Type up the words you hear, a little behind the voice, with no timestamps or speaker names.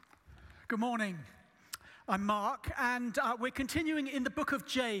Good morning. I'm Mark, and we're continuing in the book of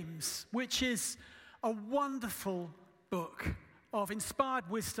James, which is a wonderful book of inspired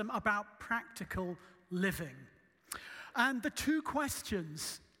wisdom about practical living. And the two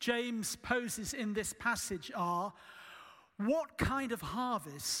questions James poses in this passage are, what kind of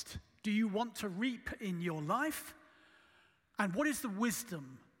harvest do you want to reap in your life? And what is the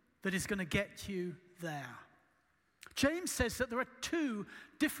wisdom that is going to get you there? James says that there are two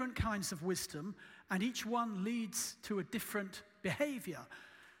different kinds of wisdom, and each one leads to a different behavior.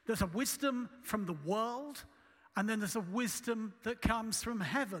 There's a wisdom from the world, and then there's a wisdom that comes from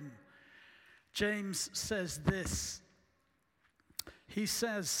heaven. James says this. He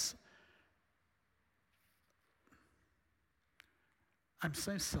says, I'm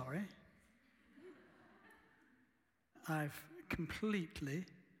so sorry. I've completely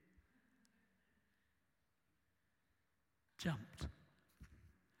jumped.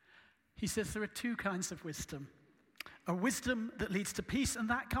 He says there are two kinds of wisdom. A wisdom that leads to peace, and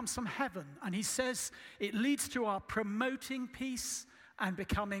that comes from heaven. And he says it leads to our promoting peace and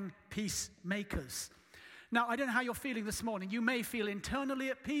becoming peacemakers. Now, I don't know how you're feeling this morning. You may feel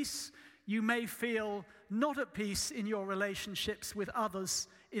internally at peace. You may feel not at peace in your relationships with others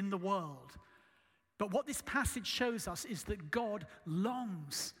in the world. But what this passage shows us is that God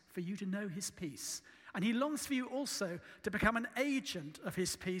longs for you to know his peace. And he longs for you also to become an agent of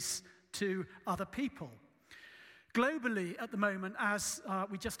his peace to other people. Globally, at the moment, as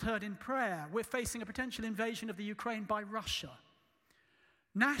we just heard in prayer, we're facing a potential invasion of the Ukraine by Russia.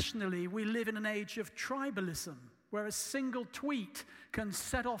 Nationally, we live in an age of tribalism, where a single tweet can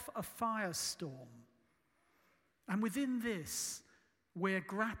set off a firestorm. And within this, we're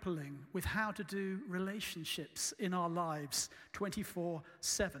grappling with how to do relationships in our lives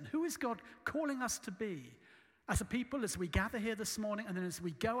 24/7. Who is God calling us to be as a people as we gather here this morning and then as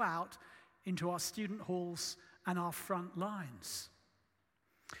we go out into our student halls and our front lines?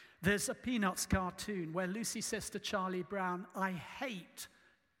 There's a Peanuts cartoon where Lucy says to Charlie Brown, I hate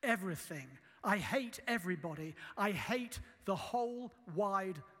everything. I hate everybody. I hate the whole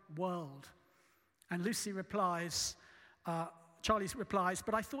wide world. And Lucy replies, Charlie replies,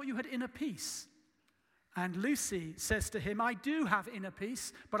 but I thought you had inner peace. And Lucy says to him, I do have inner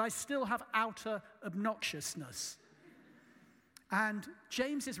peace, but I still have outer obnoxiousness. And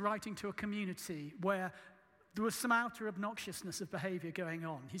James is writing to a community where there was some outer obnoxiousness of behavior going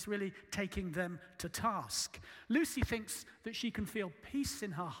on. He's really taking them to task. Lucy thinks that she can feel peace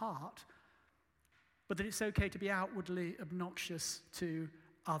in her heart, but that it's okay to be outwardly obnoxious to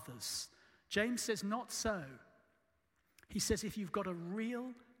others. James says, not so. He says if you've got a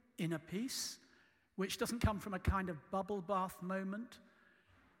real inner peace, which doesn't come from a kind of bubble bath moment,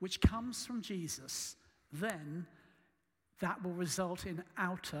 which comes from Jesus, then that will result in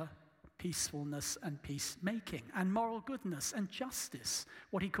outer peacefulness and peacemaking and moral goodness and justice,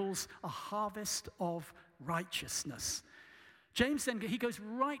 what he calls a harvest of righteousness. James then, he goes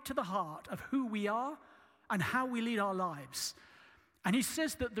right to the heart of who we are and how we lead our lives. And he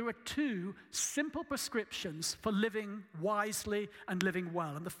says that there are two simple prescriptions for living wisely and living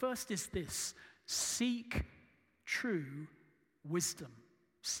well. And the first is this: seek true wisdom.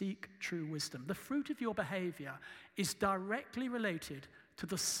 Seek true wisdom. The fruit of your behavior is directly related to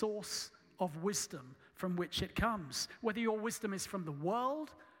the source of wisdom from which it comes, whether your wisdom is from the world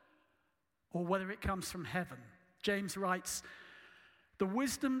or whether it comes from heaven. James writes, the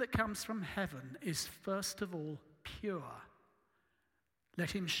wisdom that comes from heaven is first of all pure.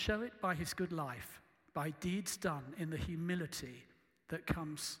 Let him show it by his good life, by deeds done in the humility that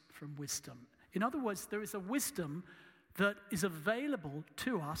comes from wisdom. In other words, there is a wisdom that is available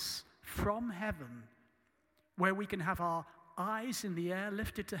to us from heaven, where we can have our eyes in the air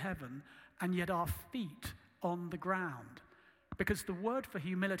lifted to heaven and yet our feet on the ground. Because the word for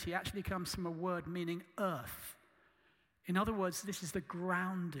humility actually comes from a word meaning earth. In other words, this is the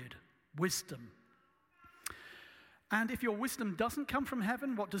grounded wisdom. And if your wisdom doesn't come from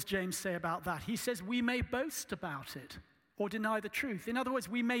heaven, what does James say about that? He says we may boast about it or deny the truth. In other words,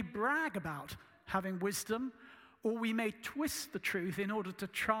 we may brag about having wisdom, or we may twist the truth in order to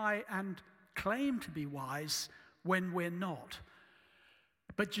try and claim to be wise when we're not.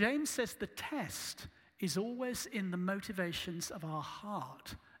 But James says the test is always in the motivations of our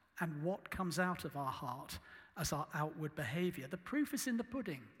heart and what comes out of our heart as our outward behavior. The proof is in the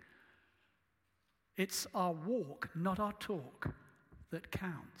pudding. It's our walk, not our talk, that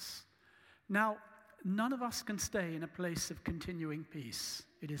counts. Now, none of us can stay in a place of continuing peace.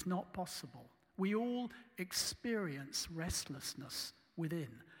 It is not possible. We all experience restlessness within.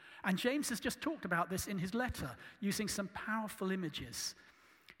 And James has just talked about this in his letter, using some powerful images.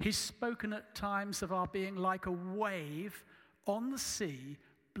 He's spoken at times of our being like a wave on the sea,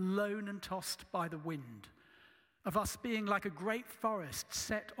 blown and tossed by the wind, of us being like a great forest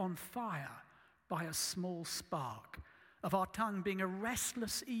set on fire by a small spark, of our tongue being a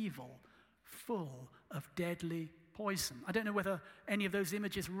restless evil full of deadly poison. I don't know whether any of those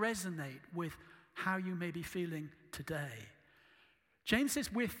images resonate with how you may be feeling today. James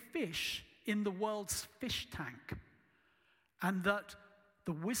says we're fish in the world's fish tank, and that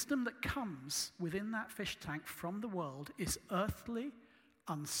the wisdom that comes within that fish tank from the world is earthly,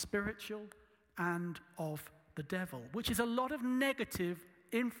 unspiritual, and of the devil, which is a lot of negative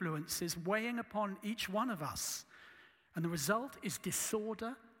influences weighing upon each one of us. And the result is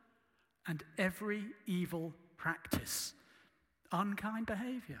disorder and every evil practice, unkind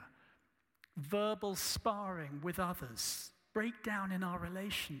behavior, verbal sparring with others, breakdown in our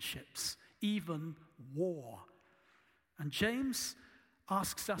relationships, even war. And James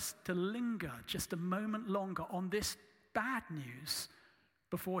asks us to linger just a moment longer on this bad news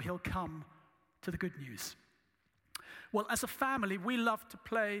before he'll come to the good news. Well, as a family, we love to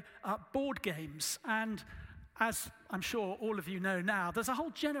play board games, and as I'm sure all of you know now, there's a whole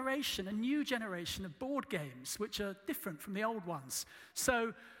generation, a new generation of board games which are different from the old ones.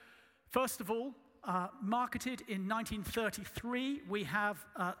 So, first of all, marketed in 1933, we have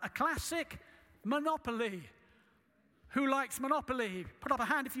a classic, Monopoly. Who likes Monopoly? Put up a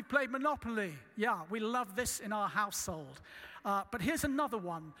hand if you've played Monopoly. Yeah, we love this in our household. But here's another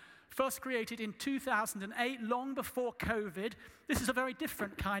one. First created in 2008, long before COVID. This is a very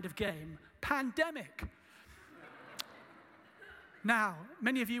different kind of game. Pandemic. Now,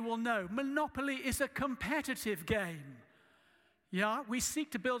 many of you will know, Monopoly is a competitive game. Yeah, we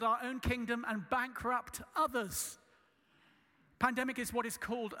seek to build our own kingdom and bankrupt others. Pandemic is what is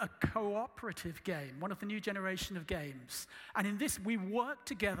called a cooperative game, one of the new generation of games. And in this, we work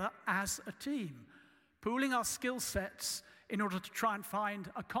together as a team, pooling our skill sets in order to try and find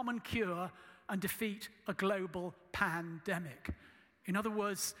a common cure and defeat a global pandemic. In other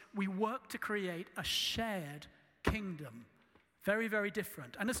words, we work to create a shared kingdom. Very, very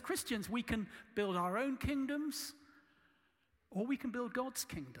different. And as Christians, we can build our own kingdoms, or we can build God's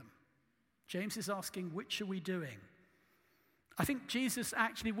kingdom. James is asking, which are we doing? I think Jesus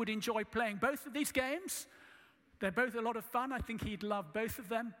actually would enjoy playing both of these games. They're both a lot of fun. I think he'd love both of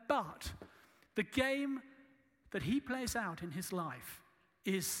them. But the game that he plays out in his life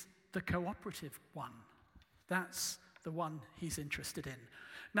is the cooperative one. That's the one he's interested in.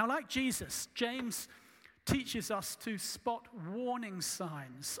 Now, like Jesus, James teaches us to spot warning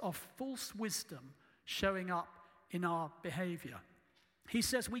signs of false wisdom showing up in our behavior. He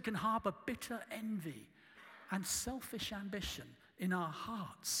says we can harbor bitter envy and selfish ambition in our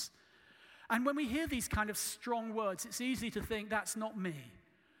hearts. And when we hear these kind of strong words, it's easy to think that's not me.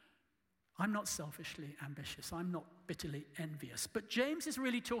 I'm not selfishly ambitious. I'm not bitterly envious. But James is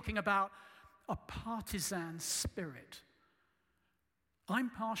really talking about a partisan spirit. I'm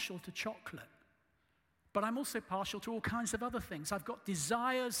partial to chocolate, but I'm also partial to all kinds of other things. I've got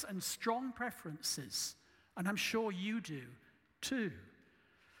desires and strong preferences, and I'm sure you do too.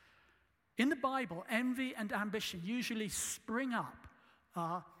 In the Bible, envy and ambition usually spring up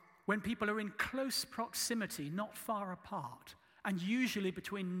when people are in close proximity, not far apart, and usually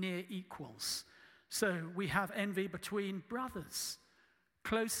between near equals. So we have envy between brothers,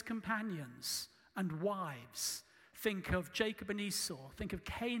 close companions, and wives. Think of Jacob and Esau. Think of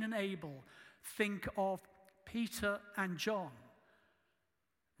Cain and Abel. Think of Peter and John.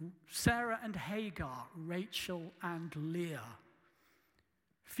 Sarah and Hagar, Rachel and Leah.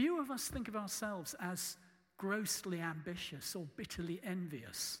 Few of us think of ourselves as grossly ambitious or bitterly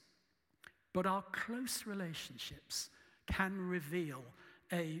envious, but our close relationships can reveal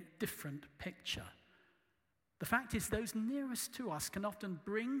a different picture. The fact is, those nearest to us can often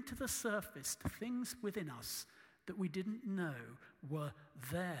bring to the surface things within us that we didn't know were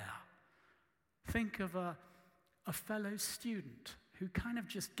there. Think of a fellow student who kind of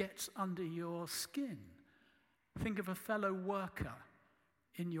just gets under your skin. Think of a fellow worker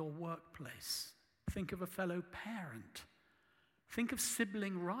in your workplace. Think of a fellow parent. Think of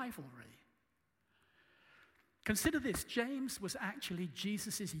sibling rivalry. Consider this, James was actually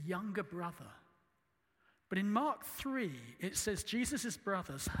Jesus' younger brother. But in Mark 3, it says Jesus'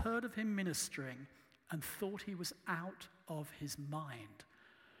 brothers heard of him ministering and thought he was out of his mind.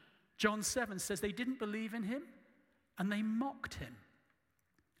 John 7 says they didn't believe in him and they mocked him.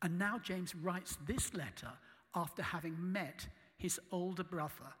 And now James writes this letter after having met his older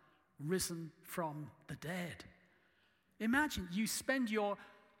brother, risen from the dead. Imagine you spend your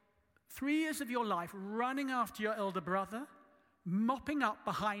 3 years of your life running after your elder brother, mopping up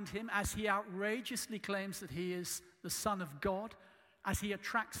behind him as he outrageously claims that he is the Son of God, as he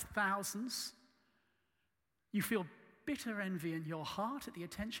attracts thousands. You feel bitter envy in your heart at the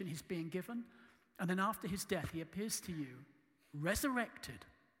attention he's being given, and then after his death, he appears to you resurrected.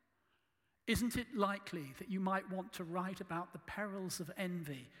 Isn't it likely that you might want to write about the perils of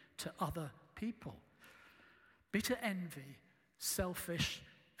envy to other people? Bitter envy, selfish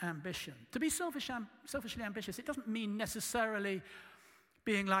ambition. To be selfishly ambitious, it doesn't mean necessarily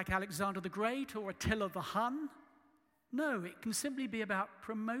being like Alexander the Great or Attila the Hun. No, it can simply be about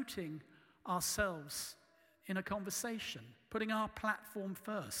promoting ourselves in a conversation, putting our platform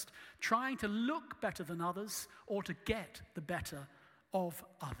first, trying to look better than others or to get the better of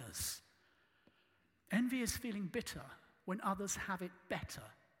others. Envy is feeling bitter when others have it better.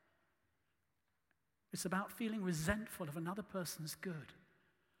 It's about feeling resentful of another person's good.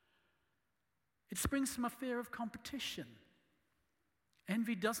 It springs from a fear of competition.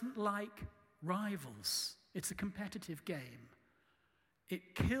 Envy doesn't like rivals. It's a competitive game.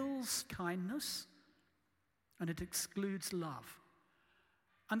 It kills kindness and it excludes love.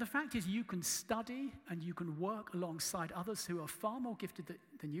 And the fact is, you can study and you can work alongside others who are far more gifted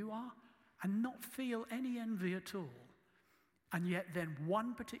than you are and not feel any envy at all. And yet then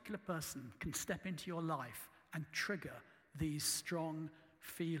one particular person can step into your life and trigger these strong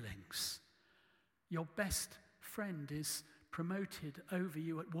feelings. Your best friend is promoted over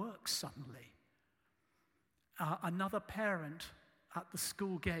you at work suddenly. Another parent at the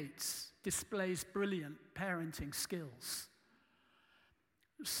school gates displays brilliant parenting skills.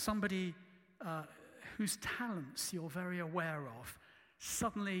 Somebody whose talents you're very aware of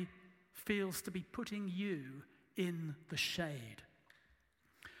suddenly feels to be putting you in the shade.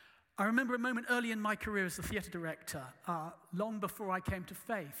 I remember a moment early in my career as a theatre director, long before I came to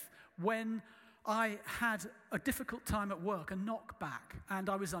faith, when I had a difficult time at work, a knockback, and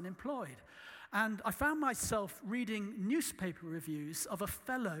I was unemployed. And I found myself reading newspaper reviews of a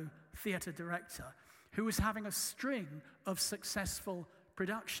fellow theatre director who was having a string of successful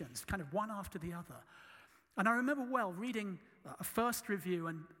productions, kind of one after the other. And I remember well reading a first review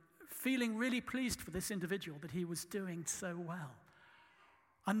and feeling really pleased for this individual that he was doing so well.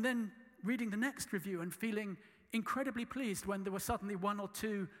 And then reading the next review and feeling incredibly pleased when there were suddenly one or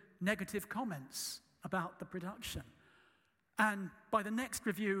two negative comments about the production. And by the next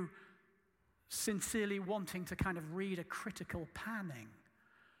review, sincerely wanting to kind of read a critical panning.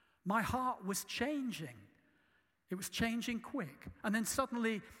 My heart was changing. It was changing quick. And then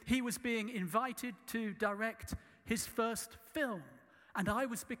suddenly he was being invited to direct his first film. And I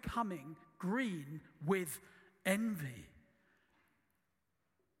was becoming green with envy.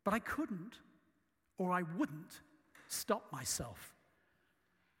 But I couldn't, or I wouldn't, stop myself.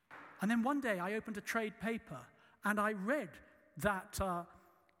 And then one day I opened a trade paper and I read that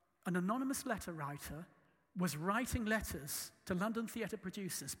an anonymous letter writer was writing letters to London theatre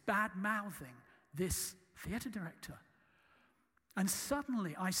producers, bad-mouthing this theatre director. And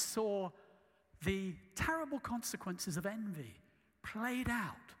suddenly I saw the terrible consequences of envy played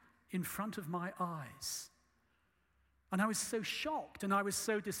out in front of my eyes. And I was so shocked and I was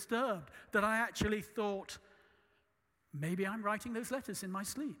so disturbed that I actually thought, maybe I'm writing those letters in my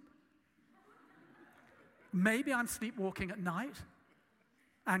sleep. Maybe I'm sleepwalking at night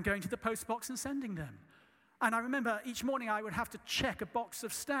and going to the post box and sending them. And I remember each morning I would have to check a box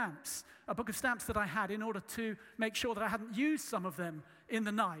of stamps, a book of stamps that I had, in order to make sure that I hadn't used some of them in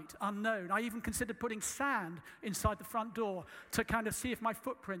the night, unknown. I even considered putting sand inside the front door to kind of see if my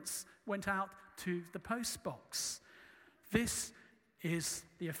footprints went out to the post box. This is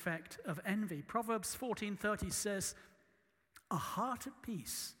the effect of envy. Proverbs 14:30 says, "A heart at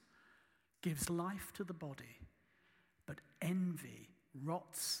peace gives life to the body, but envy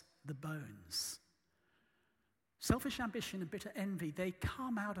rots the bones." Selfish ambition and bitter envy, they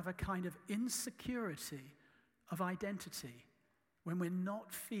come out of a kind of insecurity of identity when we're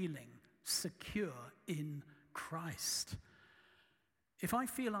not feeling secure in Christ. If I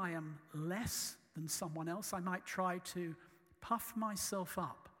feel I am less than someone else, I might try to puff myself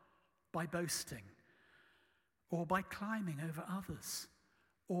up by boasting, or by climbing over others,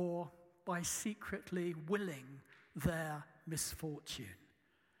 or by secretly willing their misfortune.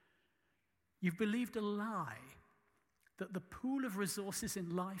 You've believed a lie that the pool of resources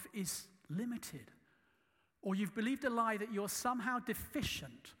in life is limited. Or you've believed a lie that you're somehow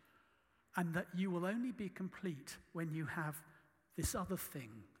deficient and that you will only be complete when you have this other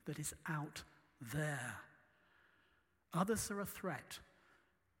thing that is out there. Others are a threat.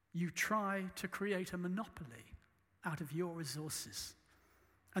 You try to create a monopoly out of your resources.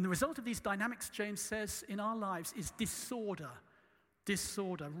 And the result of these dynamics, James says, in our lives is disorder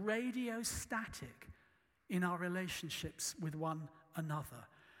disorder, radio static in our relationships with one another.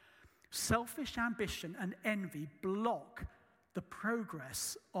 Selfish ambition and envy block the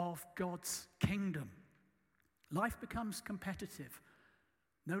progress of God's kingdom. Life becomes competitive,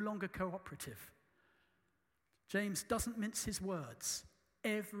 no longer cooperative. James doesn't mince his words.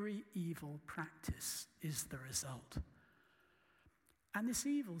 Every evil practice is the result. And this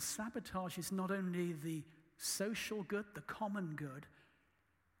evil sabotages not only the social good, the common good.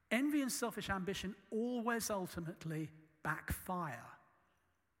 Envy and selfish ambition always ultimately backfire.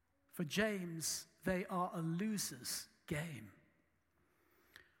 For James, they are a loser's game.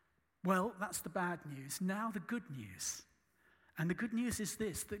 Well, that's the bad news. Now the good news. And the good news is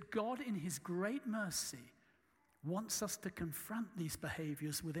this, that God in his great mercy wants us to confront these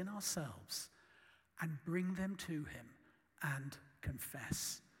behaviors within ourselves and bring them to him and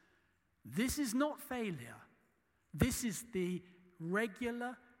confess. This is not failure. This is the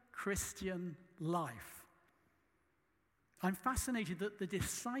regular Christian life. I'm fascinated that the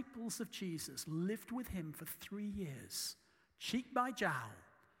disciples of Jesus lived with him for 3 years, cheek by jowl,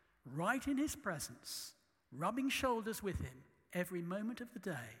 right in his presence, rubbing shoulders with him every moment of the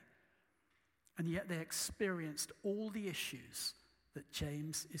day. And yet they experienced all the issues that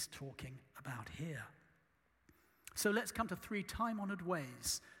James is talking about here. So let's come to 3 time-honored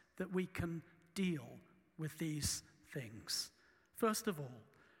ways that we can deal with these things. First of all,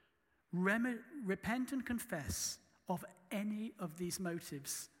 repent and confess of any of these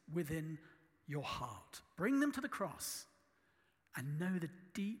motives within your heart. Bring them to the cross and know the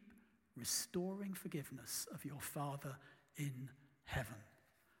deep, restoring forgiveness of your Father in heaven.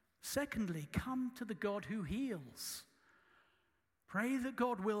 Secondly, come to the God who heals. Pray that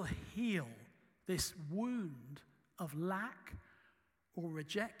God will heal this wound of lack or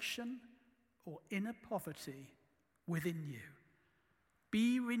rejection or inner poverty within you.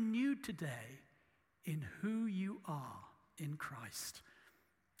 Be renewed today in who you are in Christ.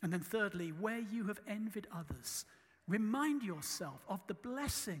 And then thirdly, where you have envied others, remind yourself of the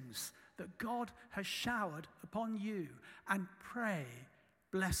blessings that God has showered upon you and pray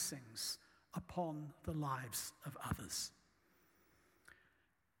blessings upon the lives of others.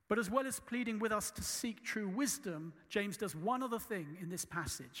 But as well as pleading with us to seek true wisdom, James does one other thing in this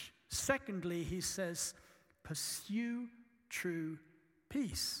passage. Secondly, he says, pursue true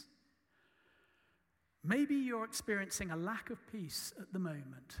peace. Maybe you're experiencing a lack of peace at the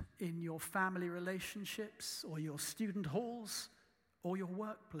moment in your family relationships or your student halls or your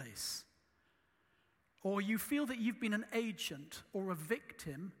workplace. Or you feel that you've been an agent or a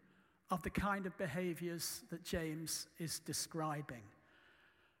victim of the kind of behaviors that James is describing.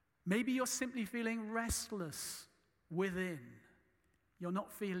 Maybe you're simply feeling restless within. You're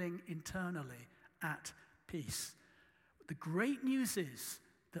not feeling internally at peace. The great news is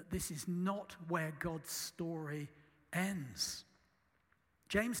that this is not where God's story ends.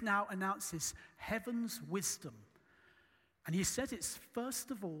 James now announces heaven's wisdom. And he says it's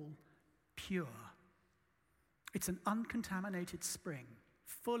first of all pure. It's an uncontaminated spring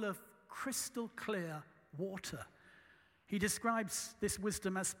full of crystal clear water. He describes this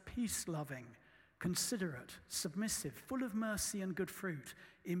wisdom as peace-loving, considerate, submissive, full of mercy and good fruit,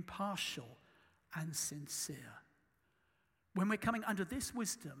 impartial and sincere. When we're coming under this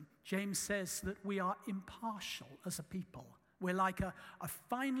wisdom, James says that we are impartial as a people. We're like a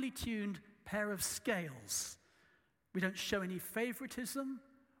finely tuned pair of scales. We don't show any favoritism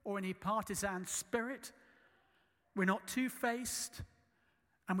or any partisan spirit. We're not two-faced,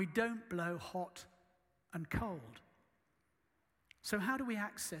 and we don't blow hot and cold. So how do we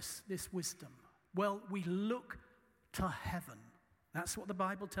access this wisdom? Well, we look to heaven. That's what the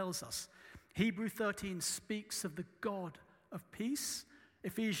Bible tells us. Hebrews 13 speaks of the God of peace.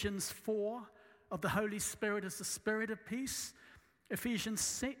 Ephesians 4 of the Holy Spirit as the Spirit of peace. Ephesians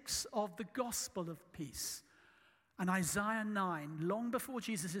 6 of the gospel of peace. And Isaiah 9, long before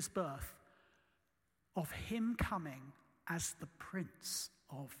Jesus' birth, of him coming as the Prince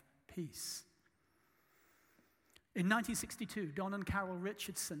of Peace. In 1962, Don and Carol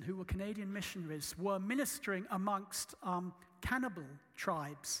Richardson, who were Canadian missionaries, were ministering amongst cannibal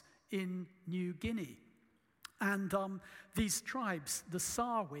tribes in New Guinea. And these tribes, the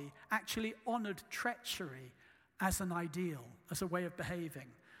Sawi, actually honored treachery as an ideal, as a way of behaving.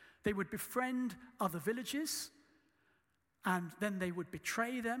 They would befriend other villages, and then they would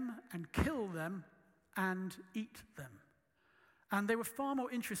betray them and kill them and eat them. And they were far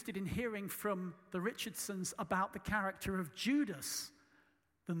more interested in hearing from the Richardsons about the character of Judas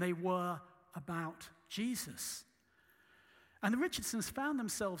than they were about Jesus. And the Richardsons found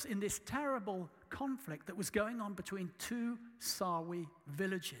themselves in this terrible conflict that was going on between two Sawi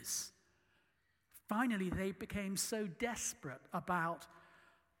villages. Finally, they became so desperate about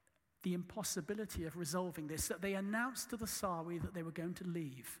the impossibility of resolving this that they announced to the Sawi that they were going to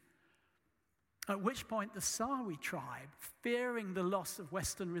leave. At which point the Sawi tribe, fearing the loss of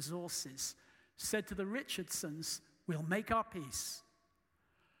Western resources, said to the Richardsons, "We'll make our peace."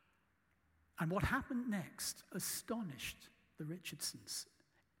 And what happened next astonished the Richardsons.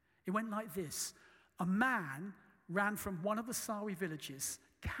 It went like this. A man ran from one of the Sawi villages,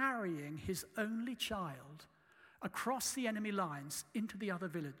 carrying his only child across the enemy lines into the other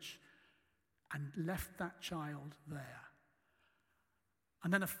village and left that child there.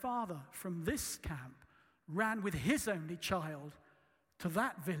 And then a father from this camp ran with his only child to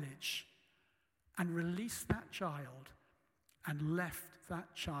that village and released that child and left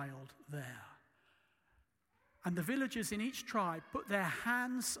that child there. And the villagers in each tribe put their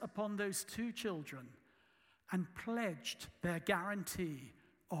hands upon those two children and pledged their guarantee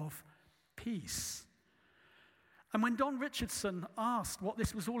of peace. And when Don Richardson asked what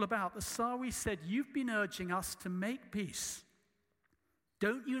this was all about, the Sawi said, "You've been urging us to make peace.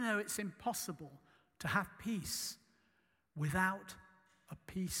 Don't you know it's impossible to have peace without a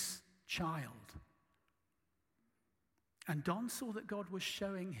peace child?" And Don saw that God was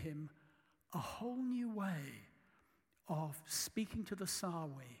showing him a whole new way of speaking to the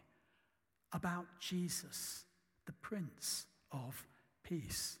Sawi about Jesus, the Prince of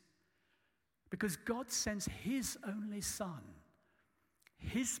Peace. Because God sends his only Son,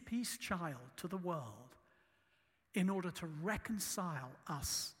 his peace child, to the world in order to reconcile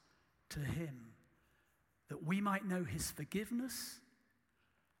us to him, that we might know his forgiveness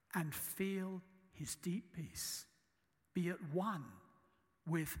and feel his deep peace, be at one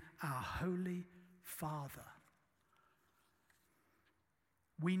with our Holy Father.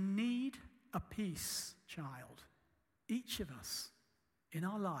 We need a peace child, each of us, in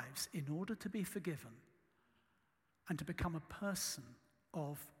our lives in order to be forgiven and to become a person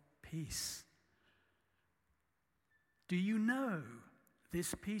of peace. Do you know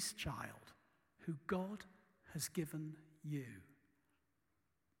this peace child who God has given you?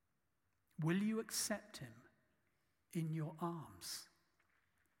 Will you accept him in your arms?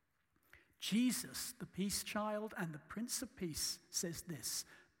 Jesus, the peace child and the Prince of Peace, says this: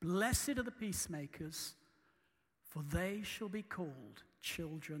 "Blessed are the peacemakers, for they shall be called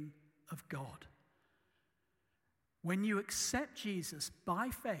children of God." When you accept Jesus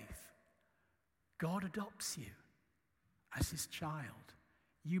by faith, God adopts you as his child.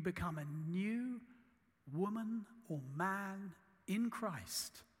 You become a new woman or man in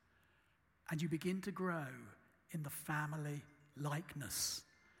Christ, and you begin to grow in the family likeness.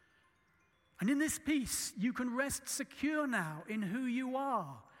 And in this peace, you can rest secure now in who you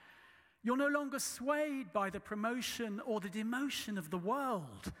are. You're no longer swayed by the promotion or the demotion of the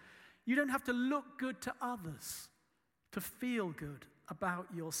world. You don't have to look good to others to feel good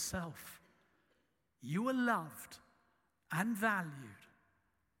about yourself. You are loved and valued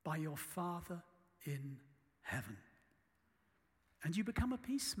by your Father in heaven. And you become a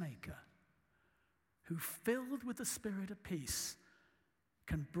peacemaker who, filled with the Spirit of peace,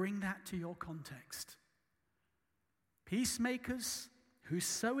 can bring that to your context. Peacemakers who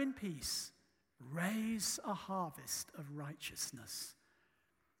sow in peace raise a harvest of righteousness.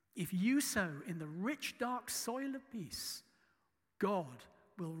 If you sow in the rich, dark soil of peace, God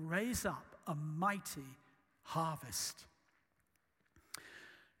will raise up a mighty harvest.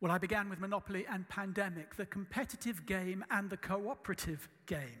 Well, I began with Monopoly and Pandemic, the competitive game and the cooperative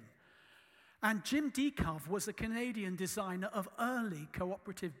game. And Jim Decove was a Canadian designer of early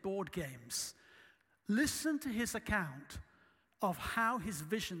cooperative board games. Listen to his account of how his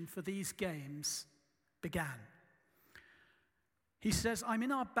vision for these games began. He says, "I'm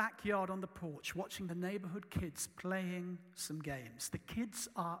in our backyard on the porch watching the neighborhood kids playing some games. The kids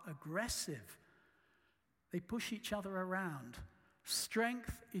are aggressive. They push each other around.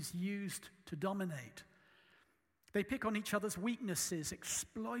 Strength is used to dominate. They pick on each other's weaknesses,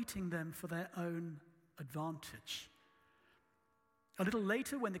 exploiting them for their own advantage. A little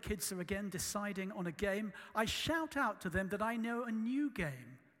later, when the kids are again deciding on a game, I shout out to them that I know a new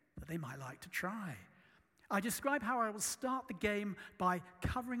game that they might like to try. I describe how I will start the game by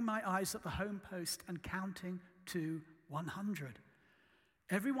covering my eyes at the home post and counting to 100.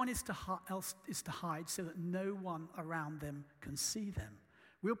 Everyone else is to hide so that no one around them can see them.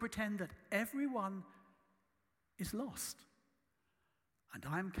 We'll pretend that everyone is lost, and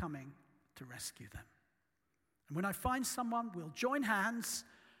I'm coming to rescue them. And when I find someone, we'll join hands,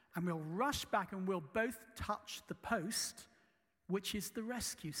 and we'll rush back, and we'll both touch the post which is the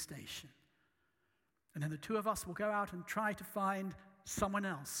rescue station. And then the two of us will go out and try to find someone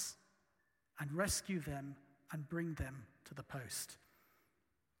else and rescue them and bring them to the post.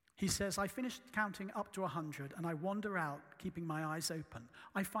 He says, I finished counting up to 100 and I wander out, keeping my eyes open.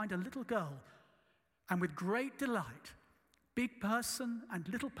 I find a little girl, and with great delight, big person and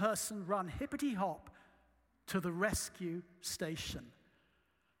little person run hippity-hop to the rescue station.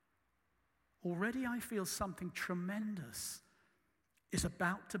 Already I feel something tremendous is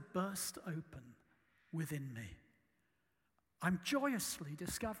about to burst open within me. I'm joyously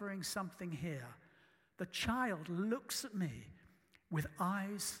discovering something here. The child looks at me with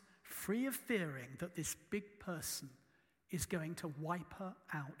eyes free of fearing that this big person is going to wipe her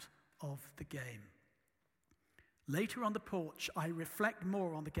out of the game. Later on the porch, I reflect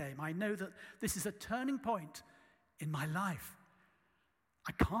more on the game. I know that this is a turning point in my life.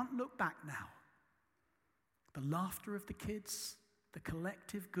 I can't look back now. The laughter of the kids, the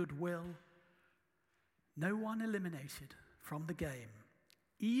collective goodwill, no one eliminated from the game,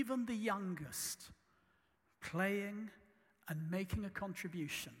 even the youngest, playing and making a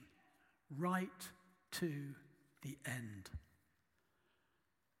contribution right to the end.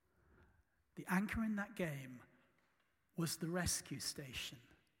 The anchor in that game was the rescue station.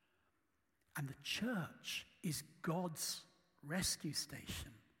 And the church is God's rescue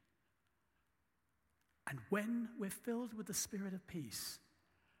station. And when we're filled with the Spirit of peace,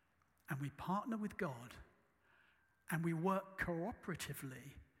 and we partner with God, and we work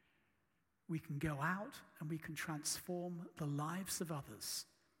cooperatively, we can go out and we can transform the lives of others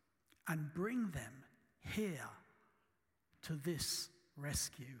and bring them here to this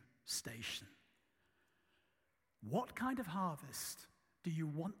rescue station. What kind of harvest do you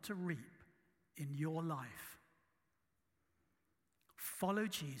want to reap in your life? Follow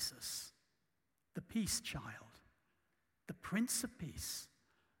Jesus, the peace child, the Prince of Peace,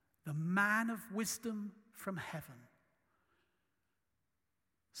 the man of wisdom from heaven.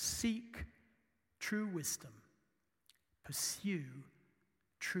 Seek true wisdom. Pursue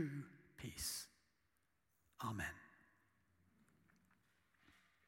true peace. Amen.